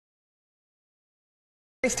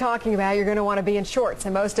He's talking about you're going to want to be in shorts,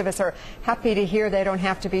 and most of us are happy to hear they don't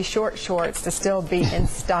have to be short shorts to still be in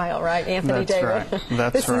style, right, Anthony That's David? Right.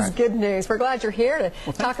 That's this right. is good news. We're glad you're here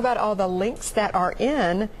to talk about all the links that are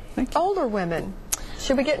in older women.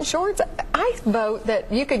 Should we get in shorts? I vote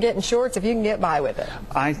that you could get in shorts if you can get by with it.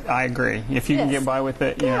 I agree. If you can get by with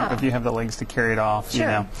it, you know, if you have the legs to carry it off, you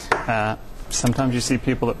know. Sometimes you see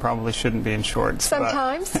people that probably shouldn't be in shorts.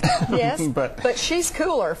 Sometimes, yes. But she's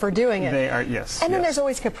cooler for doing it. They are, yes. And then there's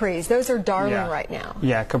always capris. Those are darling right now.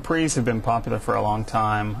 Yeah, capris have been popular for a long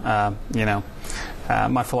time. You know,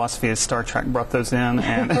 my philosophy is Star Trek brought those in,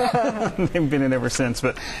 and they've been in ever since.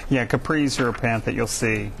 But yeah, capris are a pant that you'll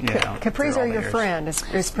see. You know, capris are your friend.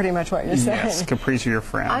 Is pretty much what you're saying. Yes, capris are your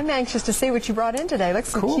friend. I'm anxious to see what you brought in today. Look,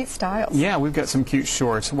 some cute styles. Yeah, we've got some cute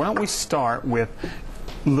shorts. Why don't we start with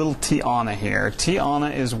little Tiana here.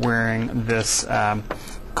 Tiana is wearing this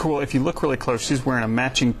cool, if you look really close, she's wearing a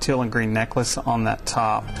matching teal and green necklace on that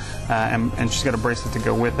top, and she's got a bracelet to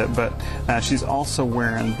go with it, but she's also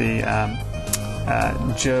wearing the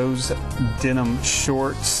Joe's denim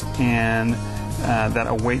shorts and that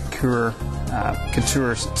Await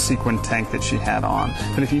Couture sequin tank that she had on.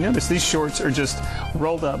 But if you notice, these shorts are just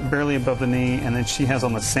rolled up barely above the knee, and then she has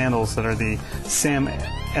on the sandals that are the Sam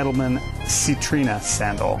Edelman Citrina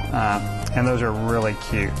sandal, and those are really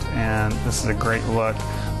cute, and this is a great look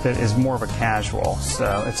that is more of a casual,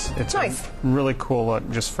 so it's nice. A really cool look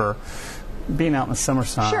just for being out in the summer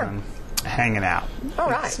sun and hanging out.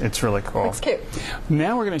 All right. It's really cool. It's cute.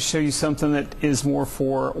 Now we're going to show you something that is more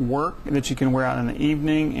for work that you can wear out in the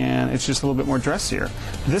evening, and it's just a little bit more dressier.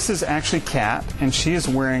 This is actually Kat, and she is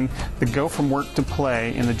wearing the Go From Work to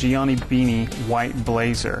Play in the Gianni Beanie white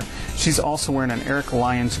blazer. She's also wearing an Eric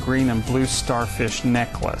Lyons green and blue starfish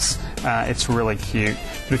necklace. It's really cute.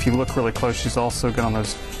 But if you look really close, she's also got on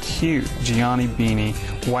those cute Gianni Beanie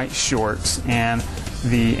white shorts and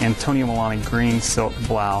the Antonio Milani green silk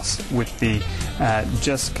blouse with the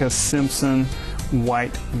Jessica Simpson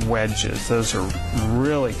white wedges. Those are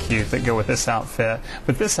really cute that go with this outfit.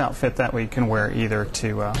 But this outfit, that way you can wear either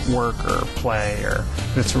to work or play, or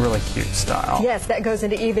it's a really cute style. Yes, that goes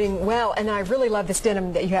into evening well, and I really love this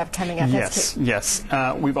denim that you have coming up. That's cute. Yes.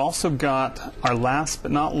 We've also got our last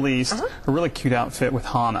but not least, a really cute outfit with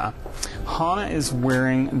Hannah. Hannah is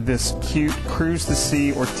wearing this cute Cruise the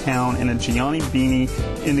Sea or Town in a Gianni Beanie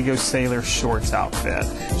indigo sailor shorts outfit.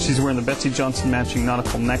 She's wearing the Betsy Johnson matching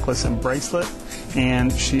nautical necklace and bracelet,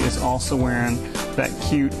 and she is also wearing that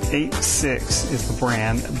cute 8-6 is the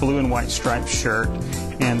brand, blue and white striped shirt,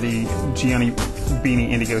 and the Gianni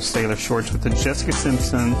Beanie indigo sailor shorts with the Jessica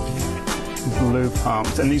Simpson blue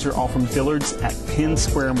pumps. And these are all from Dillard's at Penn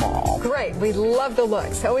Square Mall. Great. We love the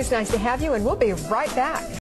looks. Always nice to have you, and we'll be right back.